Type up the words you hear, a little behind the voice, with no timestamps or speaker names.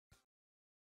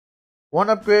One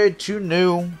upgrade, two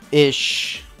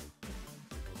new-ish.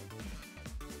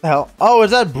 Hell, oh,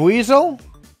 is that Buizel?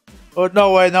 Oh,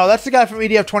 no, wait, no, that's the guy from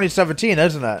EDF 2017,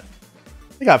 isn't it? I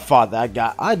think I fought that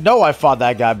guy. I know I fought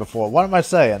that guy before. What am I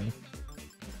saying?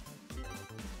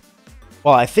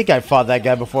 Well, I think I fought that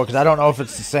guy before because I don't know if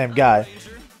it's the same guy.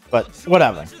 But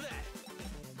whatever.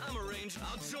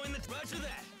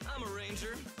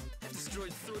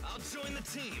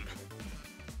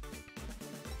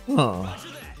 Huh.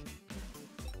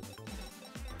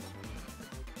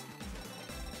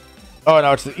 Oh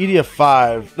no, it's the EDF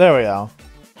 5. There we go.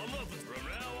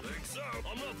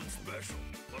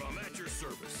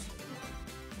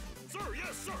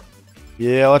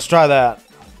 Yeah, let's try that.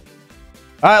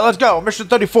 Alright, let's go. Mission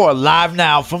 34, live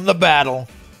now from the battle.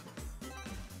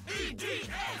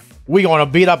 We gonna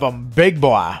beat up a big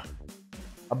boy.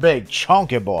 A big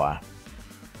chunky boy.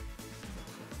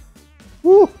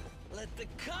 Woo! Let the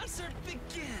concert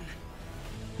begin.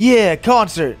 Yeah,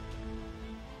 concert.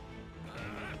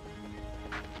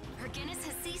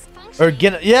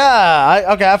 Guinness, yeah,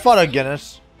 okay, I fought a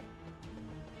Guinness.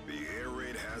 The air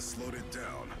raid has slowed it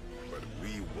down, but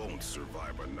we won't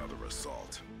survive another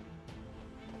assault.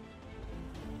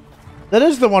 That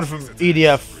is the one from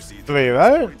EDF 3,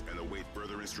 right?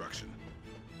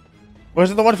 Or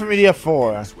is it the one from EDF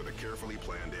 4?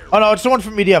 Oh no, it's the one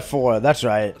from EDF 4, that's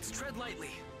right.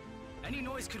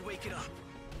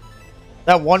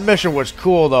 That one mission was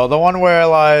cool though, the one where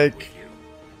like...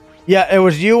 Yeah, it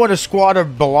was you and a squad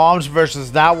of Belongs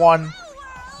versus that one.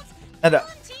 And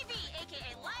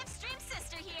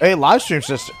hey, live stream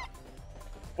sister.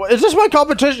 What, is this my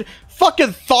competition?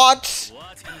 Fucking thoughts.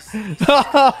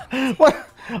 What?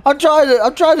 I'm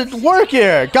trying to work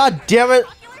here. God damn it.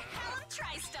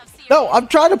 No, I'm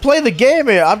trying to play the game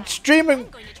here. I'm streaming,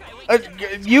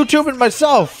 YouTubing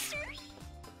myself.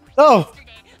 No.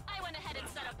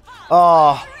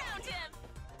 Oh.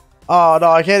 Oh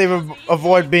no, I can't even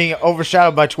avoid being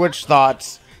overshadowed by Twitch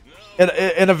thoughts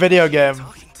in a video game.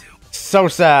 So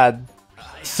sad.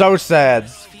 So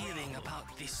sad.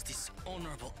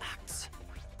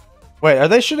 Wait, are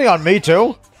they shitting on me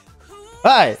too?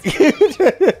 Hey!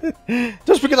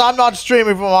 Just because I'm not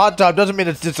streaming from a hot tub doesn't mean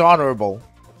it's dishonorable.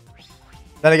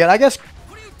 Then again, I guess...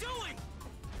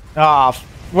 Ah,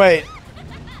 wait.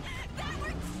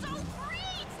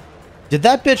 Did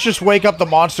that bitch just wake up the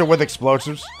monster with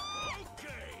explosives?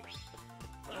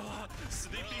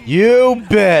 You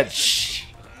bitch!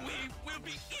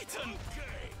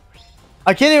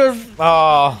 I can't even.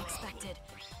 Oh.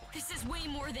 This is way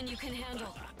more than you can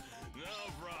handle.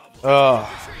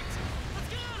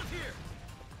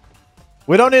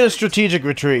 We don't need a strategic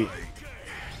retreat.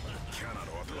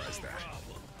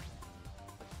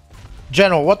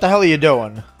 General, what the hell are you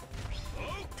doing?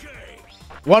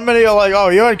 1 minute you're like, oh,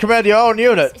 you're in command of your own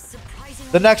unit.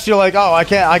 The next you're like, oh, I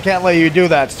can't let you do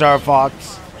that, Star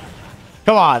Fox.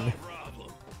 Come on.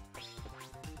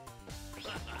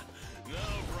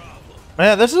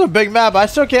 Man, this is a big map. I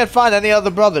still can't find any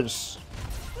other brothers.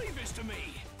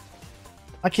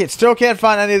 Still can't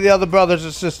find any of the other brothers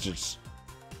and sisters.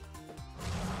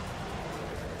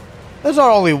 There's not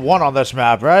only one on this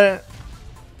map, right?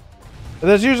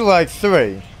 There's usually like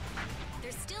 3.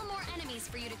 There's still more enemies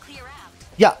for you to clear out.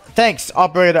 Yeah, thanks,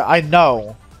 operator. I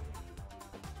know.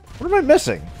 What am I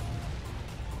missing?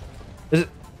 Is it...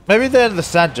 Maybe they're in the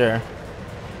center.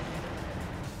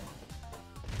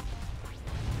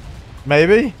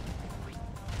 Maybe?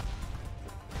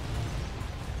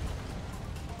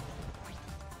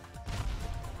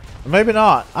 Maybe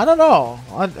not. I don't know.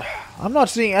 I'm not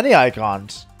seeing any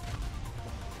icons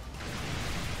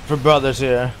for brothers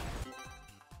here.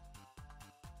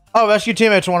 Oh, rescue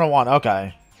teammates 101.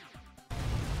 Okay.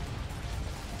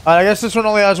 I guess this one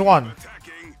only has 1.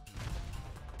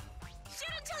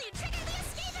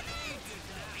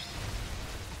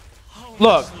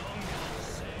 Look.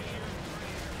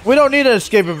 We don't need an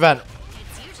escape event.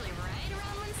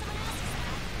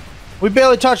 We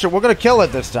barely touched it. We're going to kill it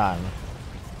this time.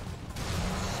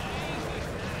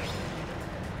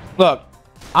 Look.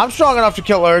 I'm strong enough to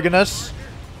kill Erginus.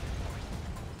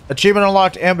 Achievement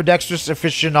unlocked, ambidextrous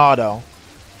aficionado.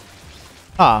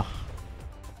 Huh.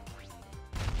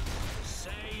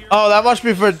 Oh, that must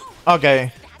be for...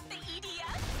 Okay.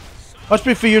 Must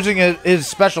be for using his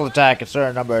special attack a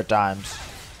certain number of times.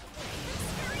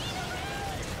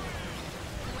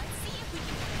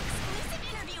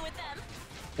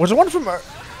 Was the one from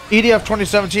EDF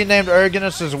 2017 named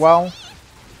Erginus as well?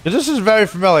 Because this is very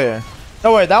familiar.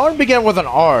 No, wait, that one began with an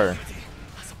R.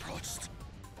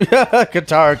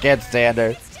 Katara can't stand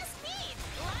her.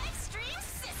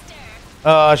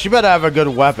 She better have a good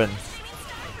weapon.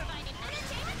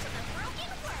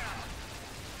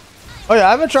 Oh yeah,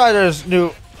 I haven't tried this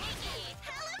new.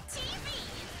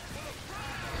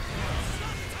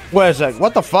 Wait a sec.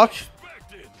 What the fuck?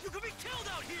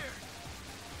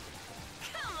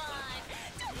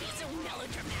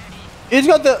 He's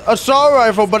got the assault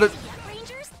rifle, but it,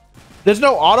 there's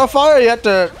no auto fire. You have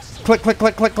to click, click,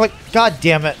 click, click, click. God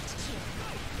damn it!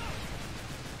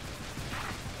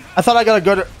 I thought I got a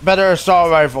good, better assault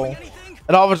rifle,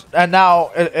 and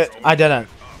now I didn't.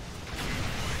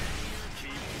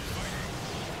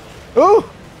 Ooh.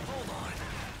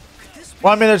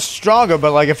 Well, I mean it's stronger,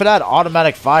 but like if it had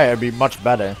automatic fire, it'd be much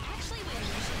better.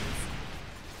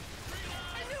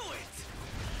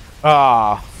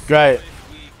 Ah, great.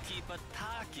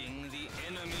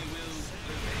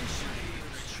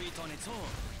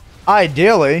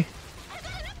 Ideally. I've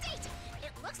got an update.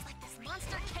 It looks like this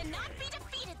monster cannot be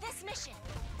defeated this mission.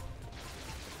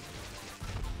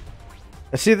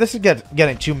 See, this is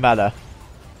getting too meta.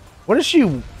 What is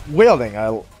she wielding?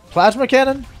 A plasma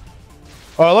cannon?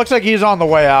 Oh, it looks like he's on the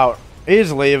way out.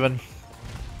 He's leaving.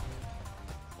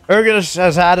 Urgus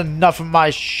has had enough of my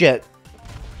shit.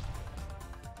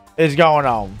 He's going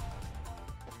home.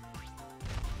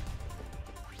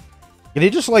 Can he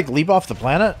just like leap off the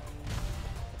planet?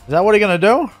 Is that what he's gonna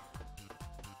do?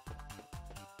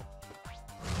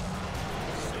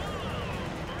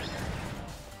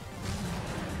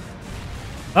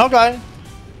 Okay.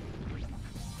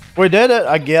 We did it,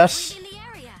 I guess.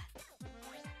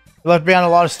 Left behind a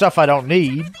lot of stuff I don't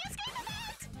need.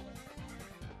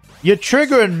 You're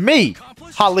triggering me,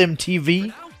 Halim TV.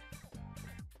 And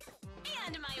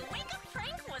my wake-up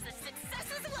prank was a success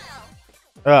as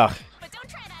well. Ugh. But don't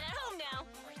try that at home now.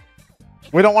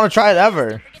 We don't want to try it ever.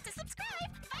 Don't forget to subscribe.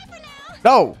 Bye for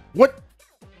now. No! What?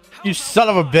 You son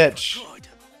of a bitch.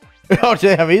 Oh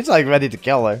damn, he's like ready to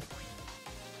kill her.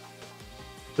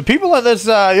 The people in this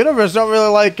universe don't really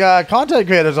like content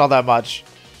creators all that much.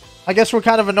 I guess we're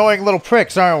kind of annoying little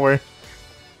pricks, aren't we?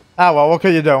 Ah well, what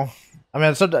can you do? I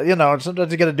mean, sometimes, you know,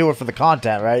 sometimes you gotta do it for the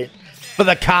content, right? For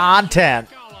the content!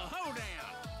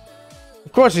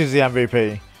 Of course he's the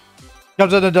MVP.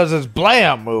 Comes in and does his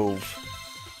blam move.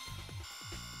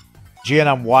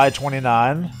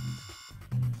 GNMY29.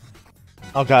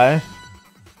 Okay.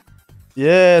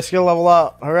 Yeah, skill level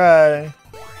up. Hooray.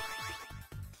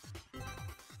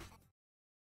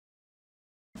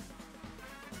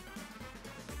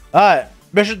 Alright.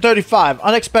 Mission 35.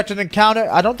 Unexpected encounter.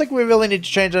 I don't think we really need to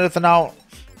change anything out.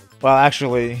 Well,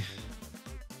 actually,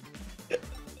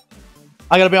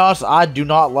 I gotta be honest, I do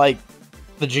not like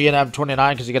the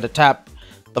GNM29 because you gotta tap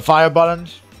the fire button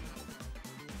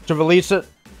to release it.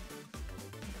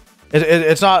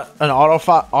 It's not an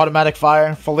automatic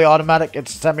fire, fully automatic.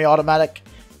 It's semi-automatic,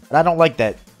 and I don't like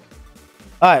that.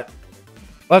 All right,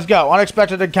 let's go.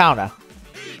 Unexpected encounter.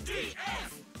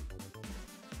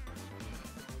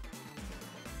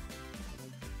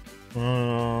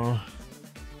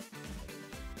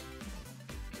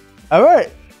 All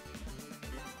right.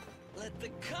 Let the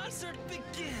concert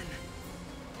begin.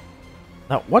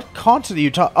 Now, what concert are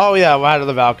you talking? Oh yeah, Ride of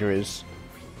the Valkyries.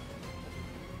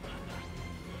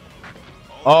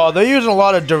 Oh, they're using a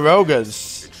lot of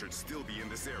Darogas. It should still be in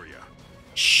this area.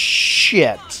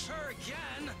 Shit. Her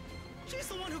again. She's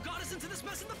the one who got us into this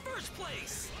mess in the first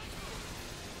place.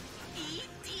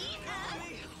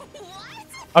 EDF?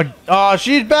 What? Oh,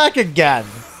 she's back again.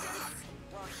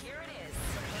 Well, here it is.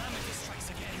 Calamity strikes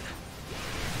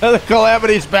again. The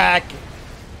Calamity's back.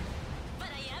 But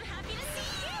I am happy to see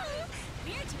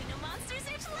you. We're doing a Monster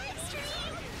Search live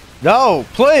stream. No,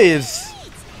 please.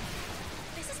 Wait.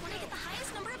 This is when I get the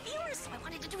highest number of viewers, so I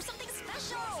wanted to do something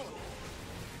special.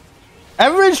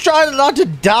 Everyone's trying not to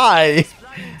die.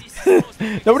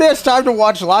 Nobody has time to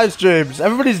watch live streams.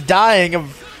 Everybody's dying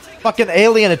of fucking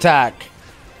alien attack.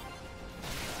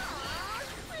 Aw,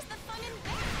 where's the fun in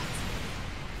that?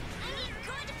 I need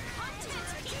good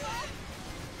content, people.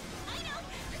 I know.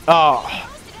 Oh.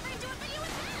 Post together and do a video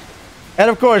with them. And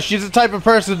of course, she's the type of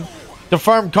person to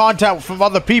farm content from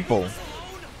other people.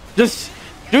 Just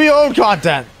do your own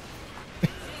content.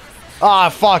 Ah,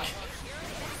 fuck.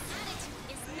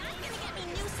 Attitude is not gonna get me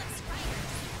new subscribers.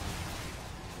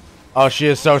 Oh, she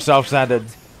is so self-centered.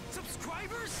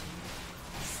 Subscribers?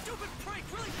 Stupid prank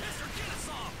really pissed her guts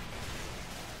off.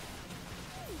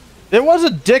 It was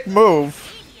a dick move.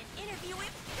 Maybe an interview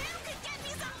with Bill could get me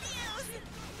some views.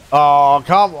 Oh,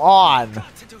 come on.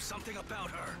 Got to do something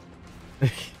about her.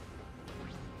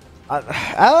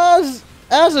 As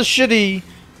a shitty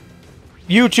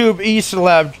YouTube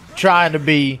e-celeb trying to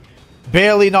be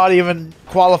barely not even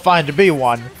qualifying to be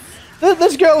one,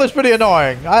 this girl is pretty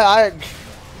annoying. I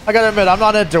gotta admit, I'm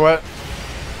not into it.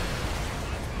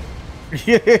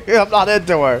 I'm not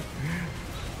into her.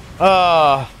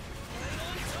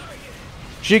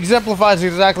 She exemplifies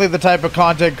exactly the type of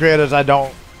content creators I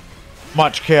don't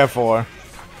much care for.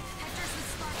 Hectors with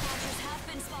spark launchers have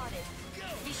been spotted.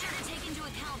 Be sure to take into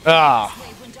account Ah. the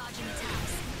wave when dodging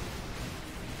attacks.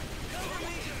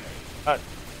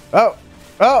 Oh.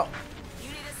 Oh. You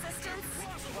need assistance?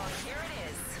 Well, here it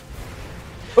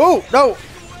is. Ooh, no.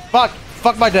 Fuck.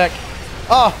 Fuck my deck.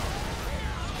 Oh.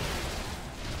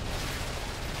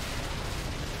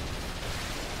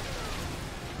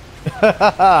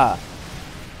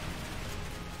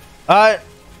 Alright.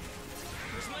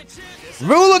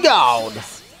 Rule of God.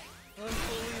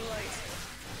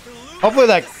 Hopefully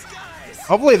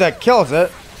that kills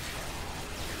it.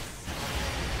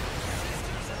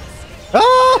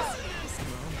 Ah!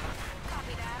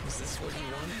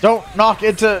 Don't knock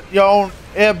into your own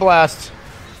air blast.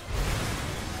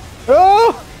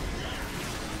 Oh!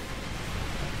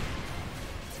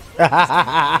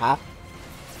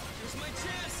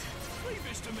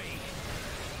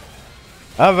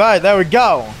 All right, there we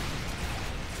go.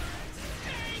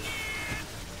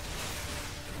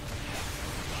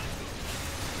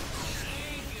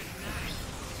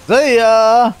 See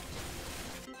ya.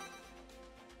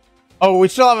 Oh, we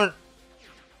still haven't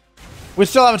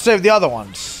saved the other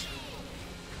ones.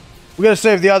 We gotta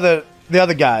save the other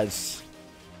guys.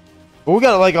 But we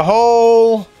got like a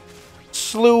whole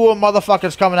slew of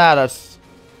motherfuckers coming at us.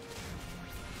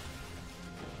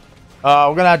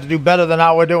 We're gonna have to do better than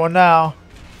how we're doing now.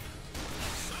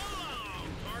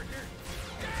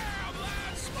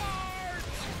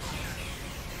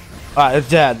 Alright, it's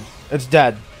dead. It's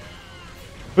dead.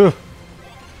 Ooh.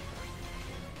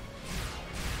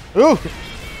 Ooh.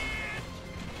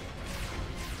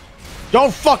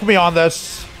 Don't fuck me on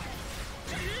this.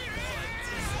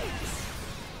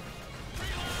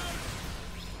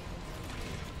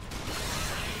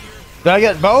 Did I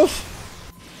get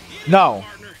both? No.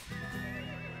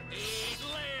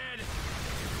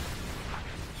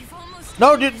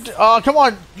 No, dude. Come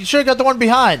on. You should have got the one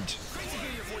behind.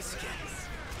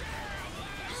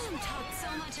 I'm talked so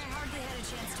much I hardly had a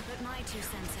chance to put my 2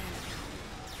 cents in.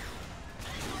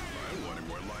 I wanted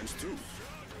more lines too.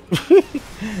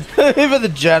 Even the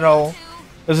general.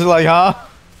 This is like, huh?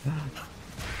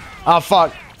 Oh,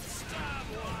 fuck.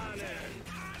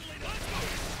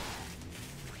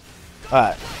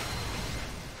 Alright.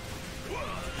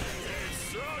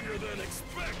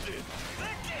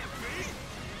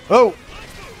 Oh.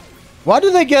 Why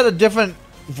do they get a different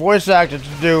voice actor to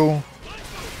do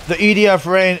the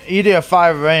EDF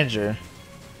 5 Ranger?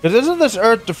 Because isn't this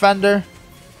Earth Defender?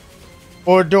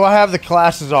 Or do I have the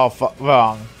classes all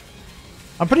wrong?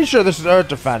 I'm pretty sure this is Earth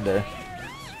Defender.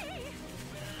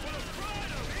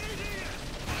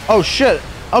 Oh shit.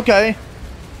 Okay.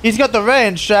 He's got the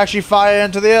range to actually fire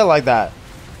into the air like that.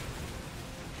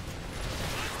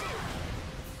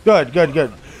 Good, good,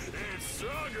 good.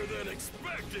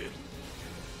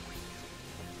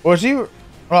 Or is he? Well,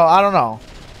 I don't know.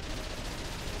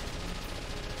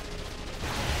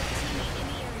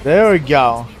 There we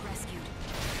go.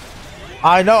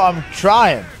 I know, I'm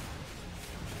trying.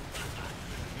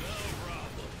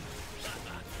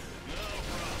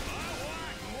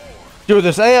 Dude,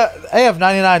 this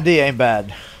AF-99D ain't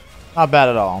bad. Not bad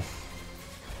at all.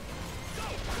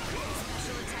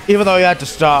 Even though he had to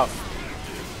stop.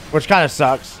 Which kind of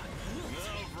sucks.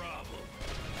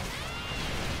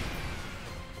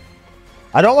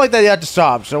 I don't like that he had to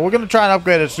stop, so we're going to try and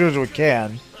upgrade it as soon as we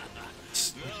can.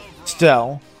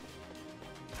 Still.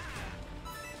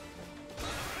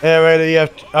 Air Raider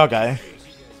EF... Okay.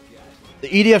 The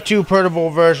EDF2 portable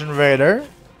version Raider.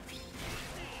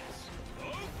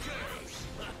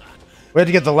 We had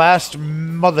to get the last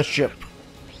mothership.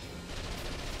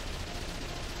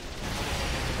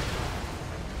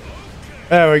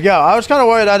 There we go. I was kind of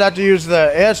worried I'd have to use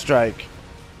the airstrike.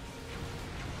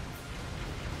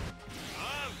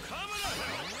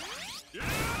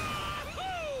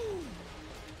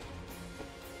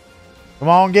 Come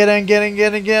on, get in, get in,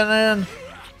 get in, get in.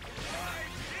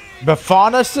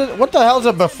 Bafana sister? What the hell's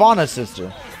a Bafana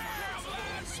sister?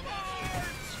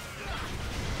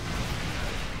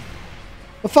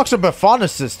 The fuck's a Bafana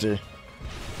sister?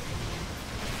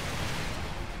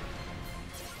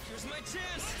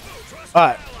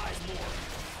 Alright.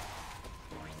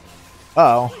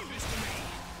 Uh-oh.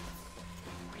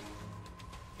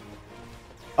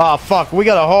 Oh, fuck. We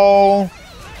got a whole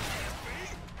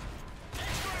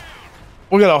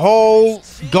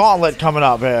gauntlet coming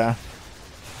up here.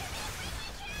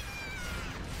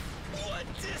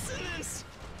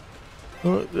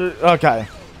 Okay.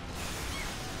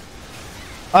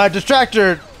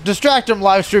 Distract him,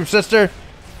 live stream sister.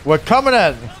 We're coming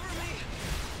in.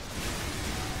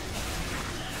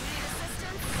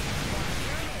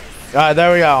 Alright,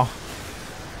 there we go.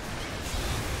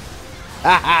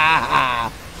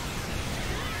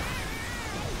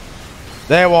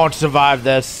 They won't survive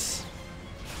this.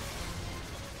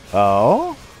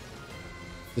 Oh?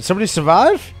 Did somebody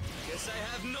survive? Guess I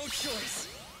have no choice.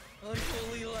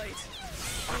 Unholy light.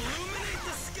 Illuminate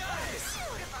the skies.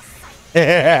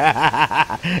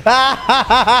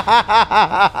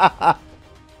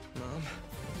 Mom,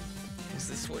 is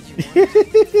this what you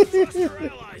want? Trust your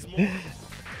allies more.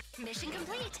 Mission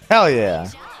complete. Hell yeah.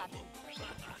 Good job.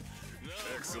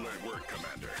 Excellent work,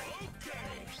 Commander.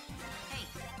 Hey,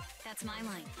 that's my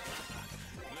line.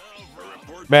 A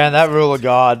report Man, that rule of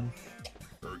God.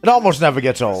 It almost never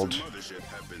gets old. mothership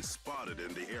have been spotted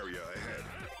in the area ahead.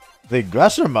 The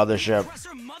aggressor mothership. Pressure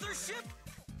mothership?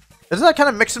 Isn't that kind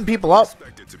of mixing people up?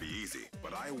 Expect it to be easy,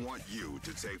 but I want you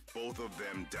to take both of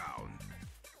them down.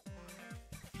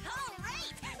 All right,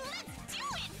 let's do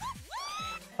it.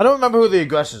 I don't remember who the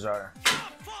aggressors are.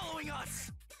 Stop following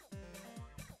us.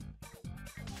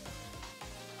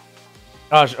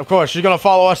 Oh, of course, she's gonna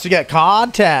follow us to get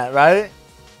content, right?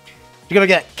 She's gonna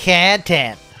get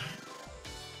content.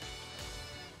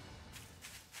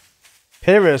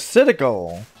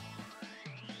 Parasitical.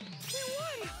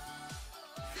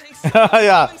 Thanks to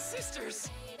Yeah. my sisters.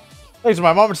 Thanks to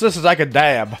my mom and sisters, I could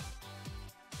dab.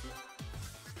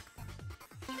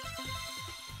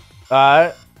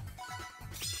 Alright.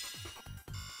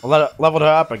 Leveled her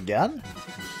up again?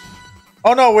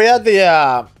 Oh no, we had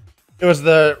the, it was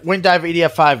the Wing Dive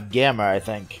EDF 5 Gamma, I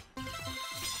think.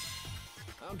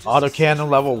 I'm just Autocannon a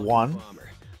level fucking 1. bomber.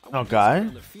 I won't be Okay. as good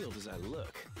on the field as I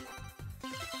look.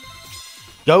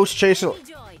 Ghost Chaser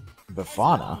Join. As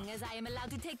Bafana. long as I am allowed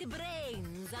to take the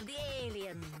brains of the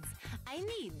aliens. I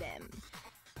need them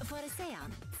for a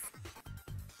seance.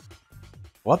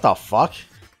 What the fuck?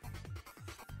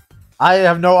 I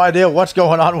have no idea what's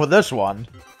going on with this one.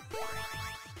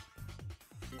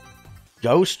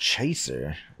 Ghost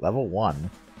Chaser, level 1.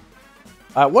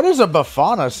 What is a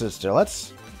Bafana sister?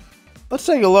 Let's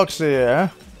take a look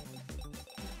here.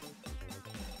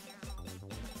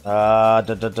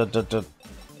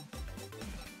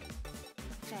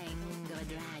 Fang of a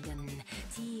dragon,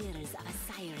 tears of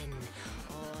a siren.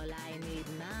 All I need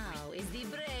now is the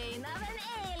brain of an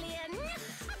alien.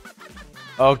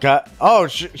 Okay. Oh,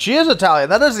 she is Italian.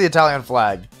 That is the Italian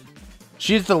flag.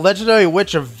 She's the legendary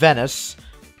witch of Venice.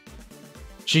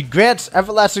 She grants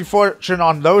everlasting fortune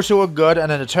on those who are good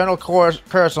and an eternal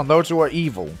curse on those who are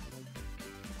evil.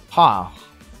 Huh.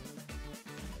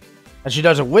 And she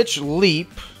does a witch leap.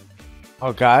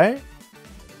 Okay.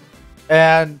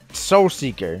 And Soul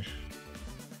Seeker.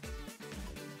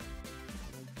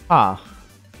 Huh.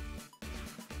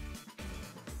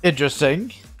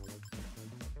 Interesting.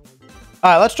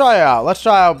 Alright, let's try it out. Let's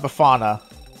try out Bafana.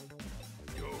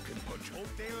 Yo can punch. Hope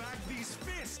they lack these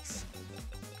fists.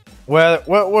 Where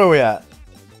are we at?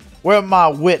 Where my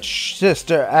witch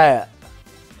sister at?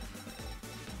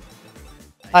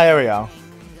 Ah, here we go.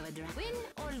 Fang of a win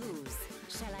or lose?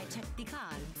 Shall I check the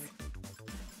cards?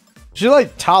 She's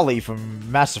like Tali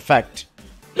from Mass Effect.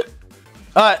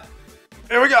 Alright,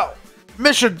 here we go.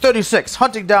 Mission 36,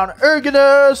 hunting down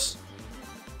Ergonus.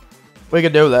 We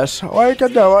can do this. We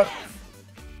can do it.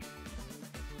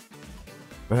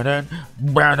 Burnin',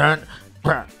 burnin',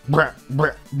 brr, brr,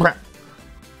 brr, brr.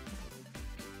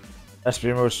 SP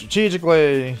move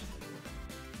strategically.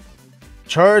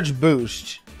 Charge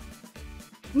boost.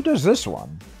 Who does this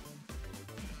one?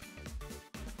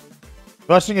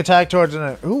 Thrusting attack towards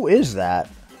an... Who is that?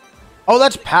 Oh,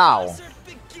 that's Pow. Let's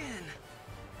begin.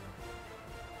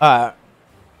 Alright.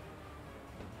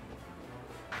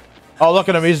 Oh, look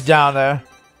at him. He's down there.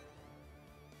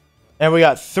 And we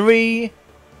got three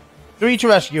to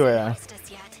rescue here. Just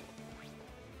us yet.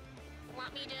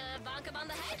 Want me to bonk him on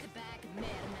the head? Back, Mère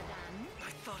Madame. I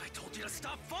thought I told you to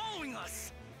stop following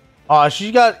us. Oh,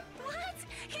 she's got What?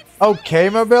 It's okay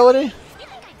mobility? You think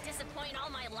I disappoint all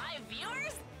my live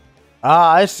viewers?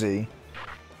 Ah, I see.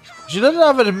 She doesn't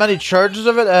have as many charges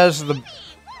of it as the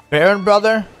Baron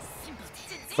brother,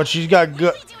 but she's got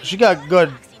good. She got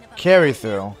good carry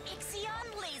through. Ixion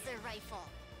laser rifle.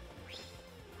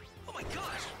 Oh my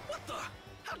gosh, what the?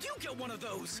 How'd you get one of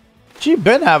those? She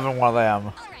been having one of them.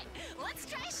 All right, let's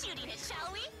try shooting it,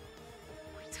 shall we?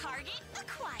 Target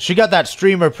acquired. She got that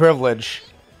streamer privilege.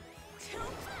 2,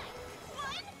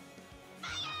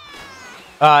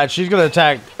 5, 1. She's gonna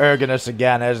attack Ergonus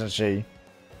again, isn't she?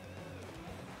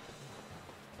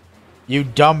 You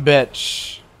dumb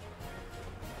bitch.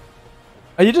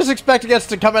 Are you just expecting us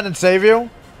to come in and save you?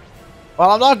 Well,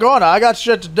 I'm not going to. I got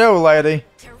shit to do, lady.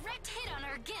 Direct hit on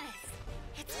our Guinness.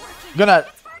 It's working. Gonna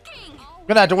It's working.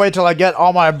 gonna have to wait till I get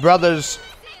all my brothers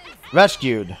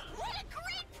Rescued. What a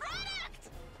great product!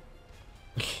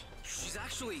 She's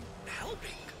actually helping.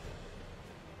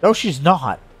 No, she's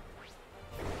not.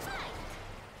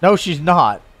 No, she's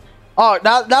not. Oh,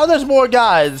 now there's more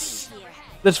guys.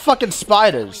 There's fucking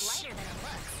spiders.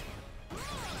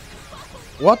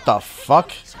 What the fuck?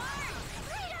 That's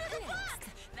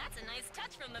a nice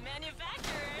touch from the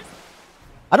manufacturers.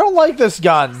 I don't like this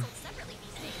gun. But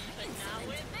not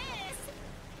with this.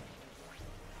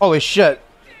 Holy shit.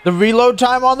 The reload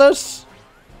time on this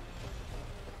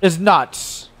is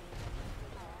nuts.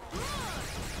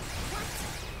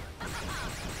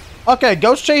 Okay,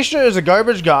 Ghost Chaser is a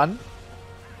garbage gun.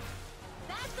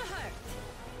 That's the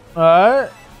hurt.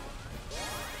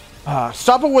 Alright.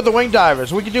 Stop it with the wing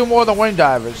divers. We can do more than wing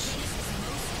divers.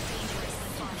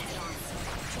 Try circling around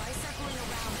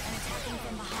and attacking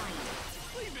from behind.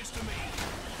 Leave this to me.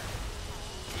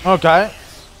 Okay.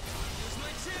 Here's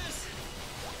my chance.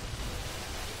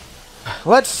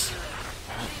 Let's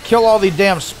kill all these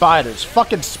damn spiders.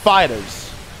 Fucking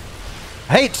spiders.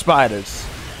 I hate spiders.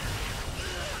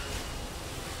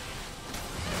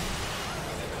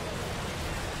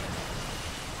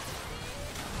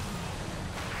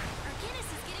 Arcanus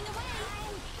is getting away.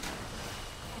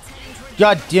 It's heading toward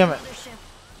God damn it. the ship.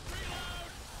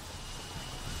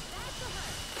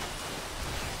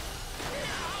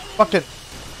 Fucking.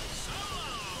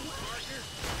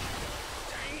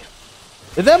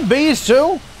 Is them bees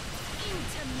too?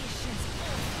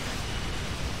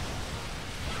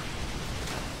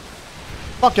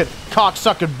 Fucking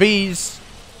cocksucking bees.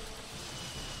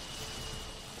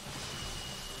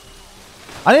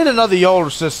 I need another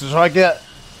Yola system so I get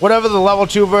whatever the level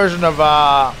 2 version of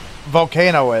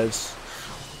Volcano is.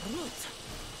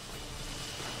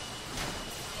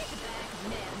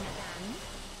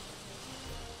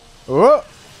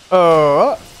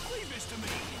 Oh, Leave this to me.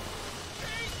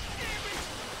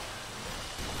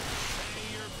 Say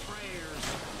your prayers.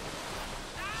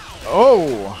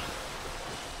 oh.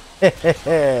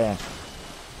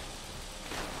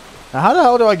 Now how the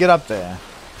hell do I get up there?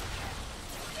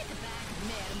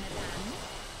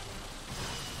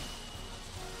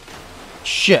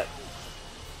 Shit.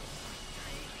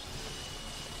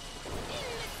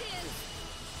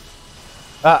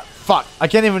 Fuck. I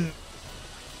can't even.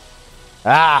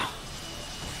 Ah.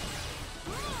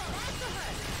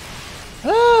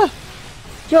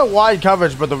 It's got wide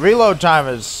coverage, but the reload time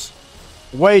is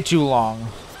way too long.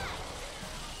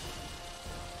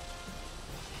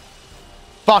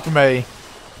 Fuck me.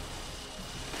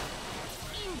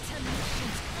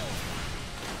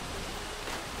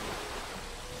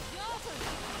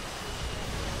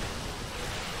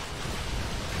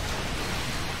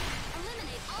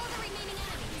 Eliminate all the remaining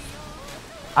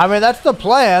enemies. I mean, that's the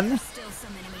plan. Still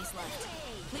some enemies left.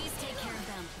 Please take care of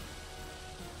them.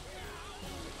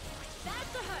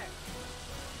 That's the hurt.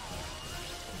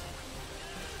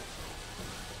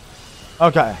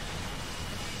 Okay.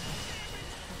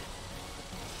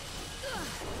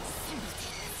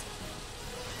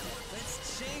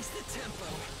 Let's change the tempo.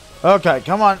 Okay,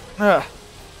 come on. Ugh.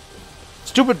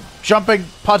 Stupid jumping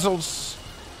puzzles.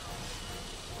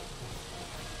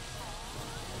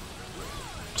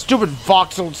 Stupid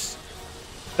voxels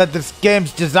that this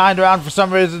game's designed around for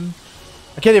some reason.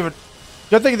 I can't even.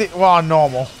 Good thing that, well,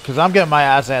 normal, because I'm getting my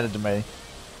ass handed to me.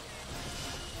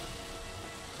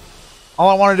 All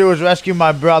I want to do is rescue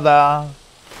my brother.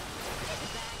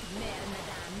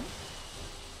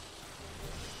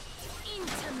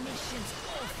 Intermissions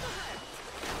over.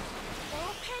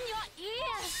 Open your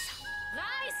ears.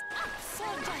 Rise up,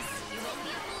 soldiers. You won't be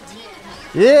a full team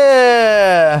without your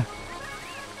Yeah.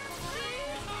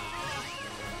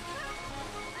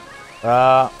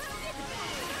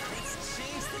 Let's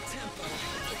change the tempo.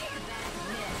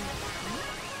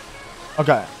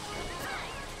 Okay.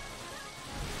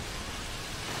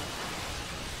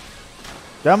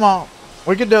 Come on.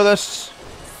 We can do this.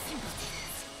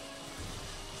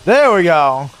 There we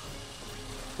go.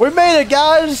 We made it,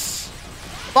 guys.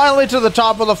 Finally to the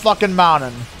top of the fucking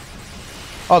mountain.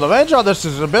 Oh, the range on this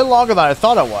is a bit longer than I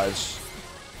thought it was.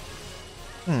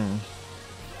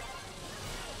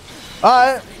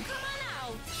 Alright.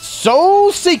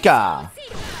 Soul Seeker. You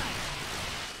got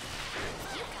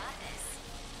this.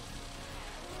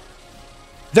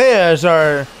 There's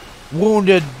our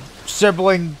wounded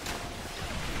sibling.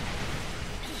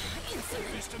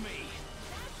 This to me.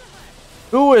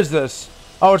 Who is this?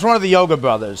 Oh, it's one of the Yoga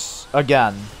Brothers.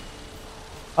 Again.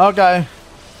 Okay.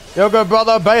 Yoga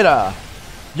Brother Beta.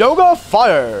 Yoga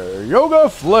Fire. Yoga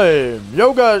Flame.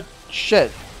 Yoga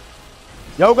Shit.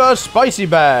 Yoga Spicy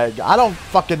Bag. I don't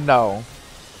fucking know.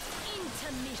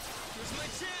 Here's my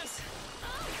chance.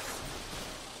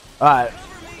 Alright.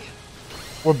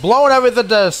 We're blowing everything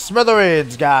to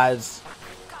smithereens, guys.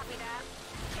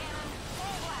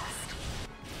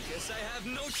 Guess I have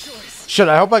no choice. Shit,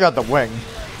 I hope I got the wing.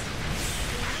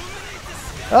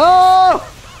 Oh!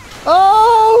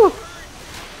 Oh!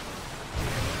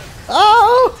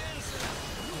 Oh!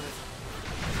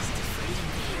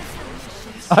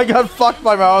 I got fucked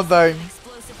by my own thing.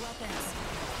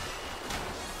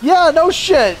 Yeah, no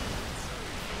shit.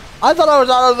 I thought I was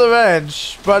out of the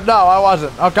range, but no, I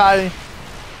wasn't. Okay.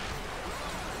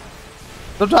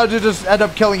 Sometimes you just end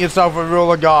up killing yourself with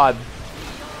Rule of God.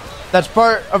 That's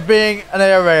part of being an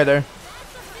air raider.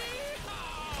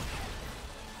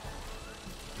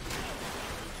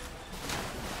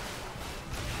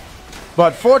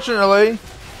 But fortunately,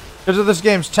 because of this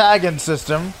game's tagging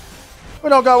system, we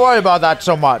don't gotta worry about that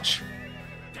so much.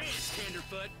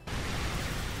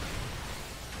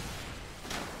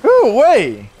 Ooh,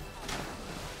 wait!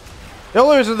 The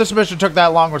only reason this mission took that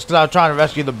long was because I was trying to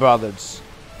rescue the brothers.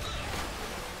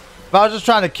 If I was just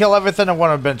trying to kill everything, it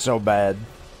wouldn't have been so bad.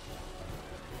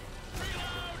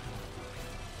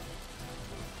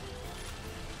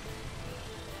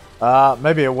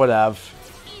 Maybe it would have.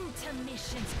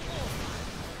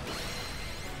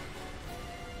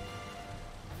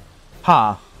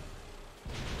 Huh.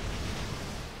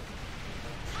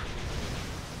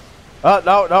 Oh,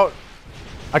 no, no.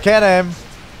 I can't aim.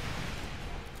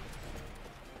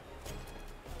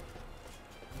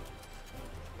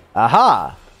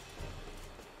 Aha.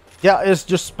 Yeah, it's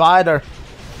just spider.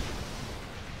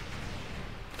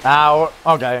 Ow.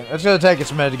 Okay, it's gonna take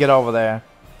us a minute to get over there.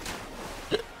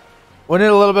 We need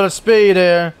a little bit of speed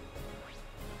here.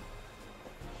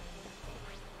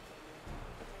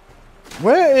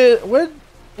 Where'd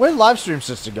Livestream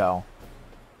Sister go?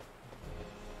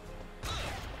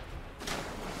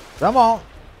 Come on.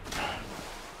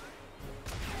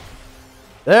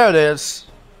 There it is.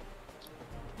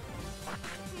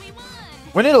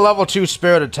 We need a level 2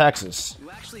 Spirit of Texas. You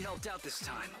actually helped out this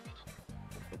time.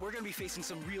 But we're gonna be facing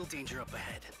some real danger up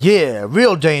ahead. Yeah,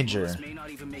 real danger. This may not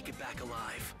even make it back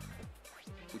alive.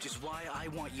 Which is why I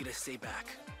want you to stay back.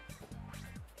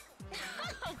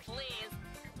 Oh, please.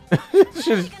 I'm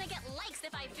gonna get likes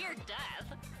if I fear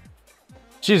death.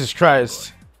 Jesus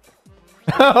Christ.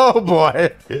 Oh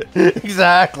boy.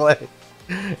 Exactly.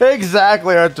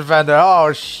 Exactly, Earth Defender.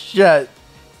 Oh shit.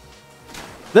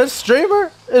 This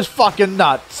streamer is fucking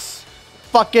nuts.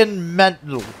 Fucking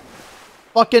mental.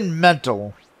 Fucking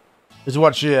mental is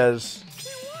what she is.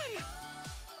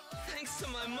 Thanks to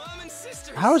my mom and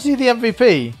sister. How is he the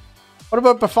MVP? What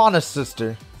about Bafana's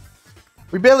sister?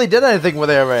 We barely did anything with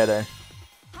Air Raider.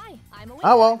 Hi, I'm a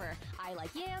Oh well. driver. I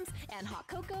like yams and hot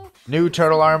cocoa. New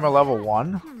turtle armor level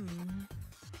 1.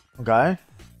 Okay.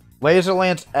 Laser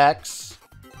Lance X.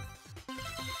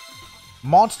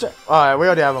 Monster. Alright, we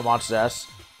already have a Monster S.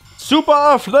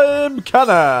 Super Flame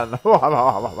Cannon.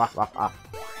 Alright.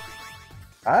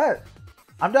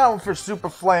 I'm down for Super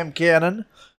Flame Cannon.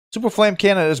 Super Flame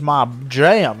Cannon is my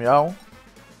jam, yo.